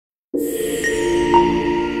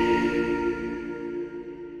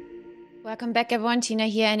Welcome back everyone, Tina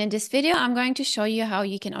here, and in this video I'm going to show you how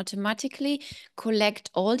you can automatically collect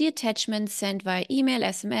all the attachments sent via email,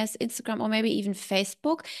 SMS, Instagram, or maybe even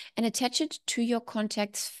Facebook and attach it to your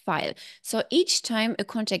contacts file. So each time a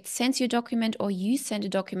contact sends you a document or you send a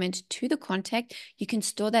document to the contact, you can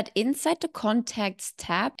store that inside the contacts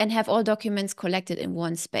tab and have all documents collected in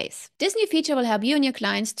one space. This new feature will help you and your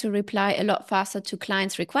clients to reply a lot faster to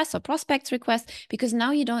clients' requests or prospects' requests, because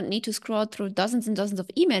now you don't need to scroll through dozens and dozens of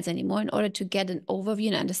emails anymore in order to get an overview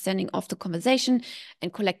and understanding of the conversation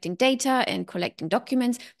and collecting data and collecting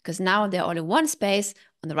documents, because now they're all in one space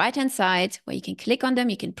on the right hand side where you can click on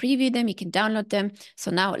them, you can preview them, you can download them.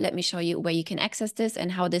 So now let me show you where you can access this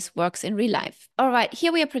and how this works in real life. All right,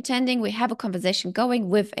 here we are pretending we have a conversation going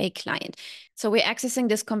with a client. So we're accessing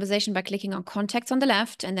this conversation by clicking on contacts on the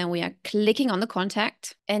left, and then we are clicking on the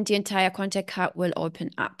contact and the entire contact card will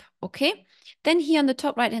open up. Okay. Then here on the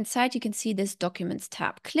top right hand side, you can see this documents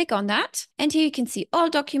tab. Click on that. And here you can see all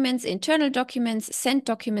documents, internal documents, sent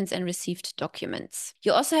documents, and received documents.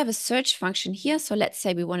 You also have a search function here. So let's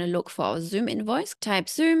say we want to look for our Zoom invoice. Type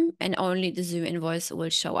Zoom and only the Zoom invoice will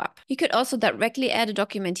show up. You could also directly add a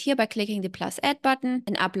document here by clicking the plus add button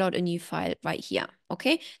and upload a new file right here.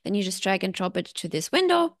 Okay, then you just drag and drop it to this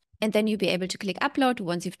window. And then you'll be able to click upload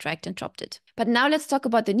once you've dragged and dropped it. But now let's talk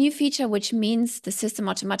about the new feature, which means the system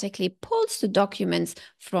automatically pulls the documents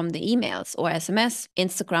from the emails or SMS,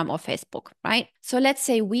 Instagram or Facebook, right? So let's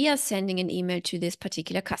say we are sending an email to this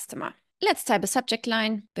particular customer. Let's type a subject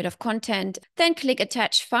line, bit of content, then click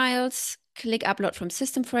attach files. Click upload from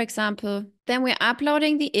system, for example. Then we're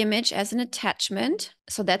uploading the image as an attachment.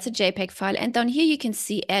 So that's a JPEG file. And down here you can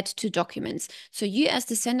see add to documents. So you as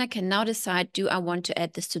the sender can now decide, do I want to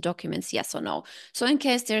add this to documents, yes or no? So in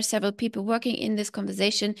case there are several people working in this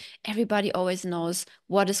conversation, everybody always knows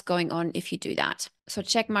what is going on if you do that. So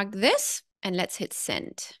check mark this and let's hit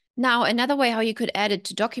send. Now, another way how you could add it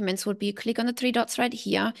to documents would be you click on the three dots right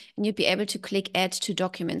here and you'd be able to click add to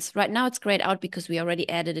documents. Right now it's grayed out because we already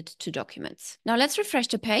added it to documents. Now let's refresh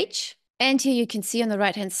the page. And here you can see on the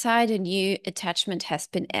right-hand side, a new attachment has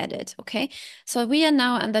been added, okay? So we are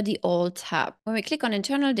now under the all tab. When we click on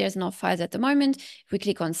internal, there's no files at the moment. If we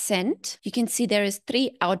click on send, you can see there is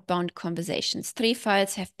 3 outbound conversations. 3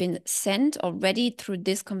 files have been sent already through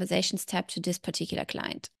this conversations tab to this particular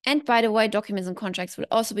client. And by the way, documents and contracts will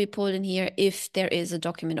also be pulled in here if there is a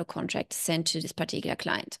document or contract sent to this particular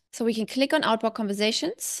client. So we can click on outbound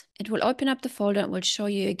conversations. It will open up the folder and will show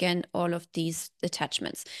you again all of these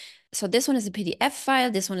attachments. So this one is a PDF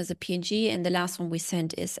file, this one is a PNG, and the last one we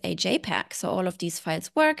sent is a JPEG. So all of these files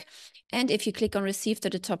work. And if you click on received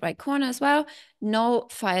at the top right corner as well, no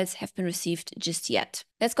files have been received just yet.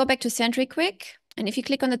 Let's go back to Sentry quick. And if you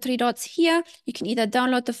click on the 3 dots here, you can either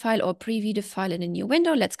download the file or preview the file in a new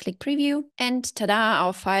window. Let's click preview, and ta-da,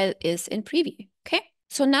 our file is in preview. Okay.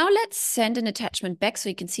 So now let's send an attachment back so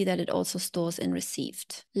you can see that it also stores in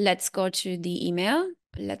received. Let's go to the email.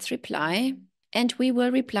 Let's reply. And we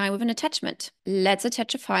will reply with an attachment. Let's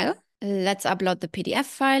attach a file. Let's upload the PDF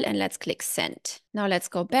file and let's click send. Now let's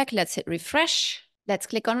go back. Let's hit refresh. Let's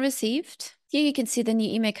click on received. Here you can see the new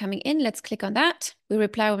email coming in. Let's click on that. We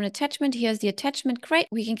reply with an attachment. Here's the attachment. Great.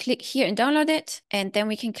 We can click here and download it. And then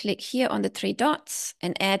we can click here on the 3 dots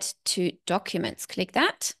and add to documents. Click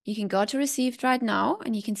that. You can go to received right now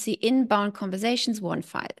and you can see inbound conversations, 1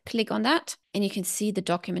 file. Click on that and you can see the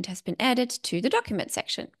document has been added to the document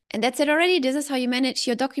section. And that's it already. This is how you manage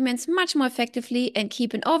your documents much more effectively and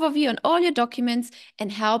keep an overview on all your documents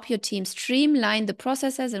and help your team streamline the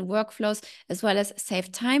processes and workflows, as well as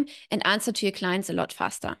save time and answer to your clients a lot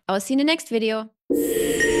faster. I will see you in the next video.